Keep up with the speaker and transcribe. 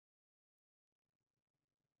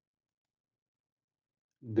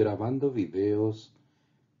grabando videos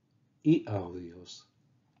y audios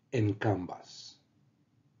en Canvas.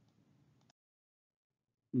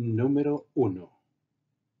 Número 1.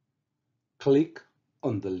 Click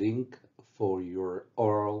on the link for your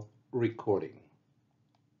oral recording.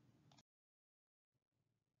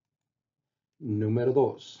 Número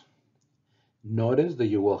 2. Notice that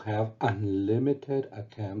you will have unlimited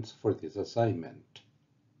attempts for this assignment.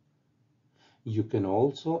 You can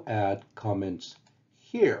also add comments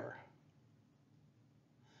here.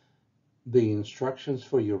 The instructions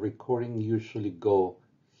for your recording usually go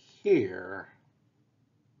here.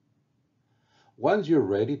 Once you're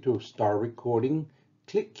ready to start recording,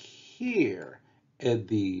 click here at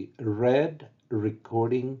the red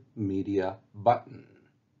recording media button.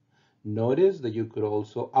 Notice that you could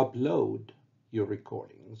also upload your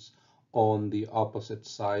recordings on the opposite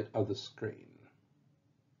side of the screen.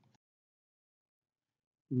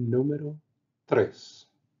 Número 3.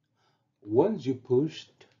 Once you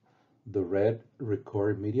pushed the red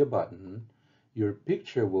record media button, your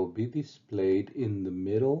picture will be displayed in the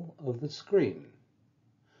middle of the screen.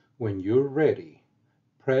 When you're ready,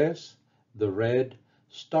 press the red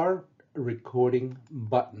Start Recording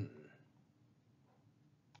button.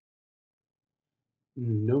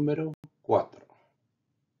 Número 4.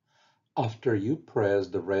 After you press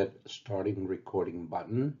the red Starting Recording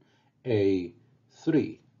button, a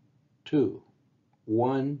 3, 2,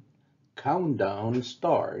 1 countdown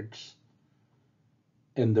starts,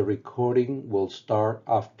 and the recording will start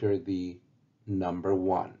after the number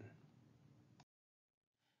 1.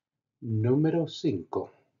 Número 5.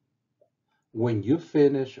 When you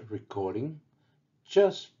finish recording,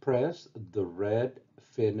 just press the red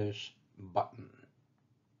Finish button.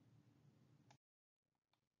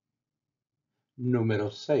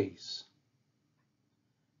 Número 6.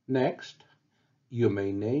 Next, you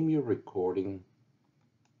may name your recording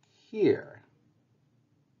here.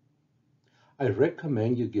 I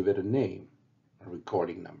recommend you give it a name.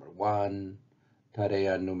 Recording number 1,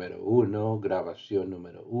 tarea número 1, grabación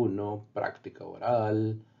número 1, práctica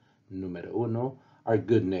oral número 1 are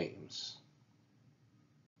good names.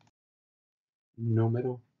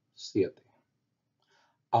 Número 7.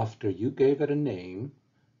 After you gave it a name,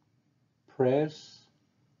 press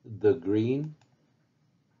the green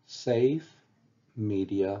Save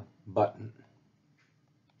Media button.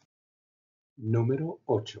 Número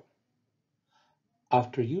 8.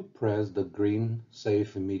 After you press the green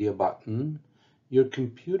Save Media button, your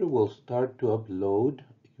computer will start to upload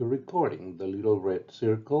your recording. The little red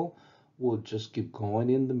circle will just keep going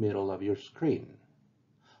in the middle of your screen.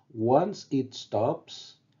 Once it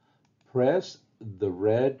stops, press the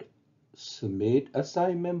red Submit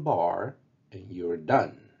Assignment bar and you're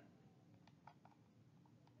done.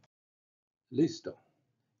 Listo.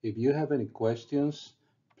 If you have any questions,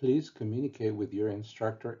 please communicate with your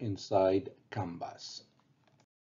instructor inside Canvas.